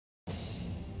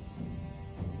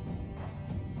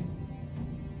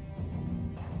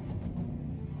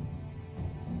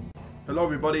Hello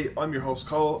everybody, I'm your host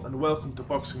Cole and welcome to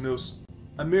Boxing News.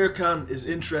 Amir Khan is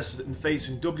interested in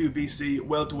facing WBC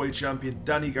welterweight champion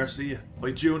Danny Garcia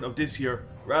by June of this year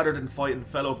rather than fighting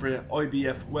fellow Brit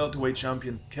IBF welterweight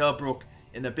champion Kell Brook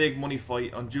in a big money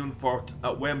fight on June 4th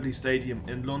at Wembley Stadium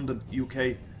in London,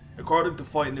 UK. According to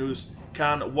Fight News,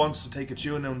 Khan wants to take a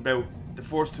tune-in bout the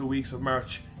first 2 weeks of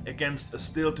March against a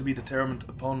still to be determined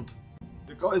opponent.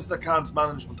 The guys that Khan's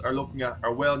management are looking at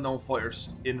are well-known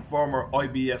fighters in former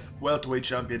IBF welterweight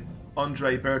champion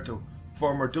Andre Berto,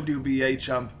 former WBA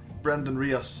champ Brendan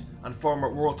Rios and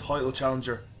former world title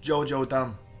challenger Jojo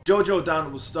Dan. Jojo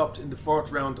Dan was stopped in the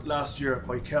 4th round last year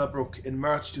by Kell Brook in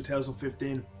March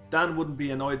 2015. Dan wouldn't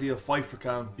be an ideal fight for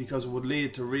Khan because it would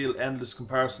lead to real endless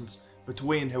comparisons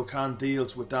between how Khan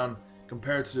deals with Dan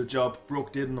compared to the job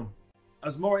Brook did in him.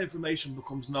 As more information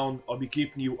becomes known, I'll be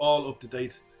keeping you all up to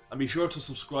date, and be sure to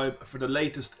subscribe for the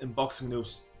latest in boxing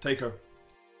news. Take care.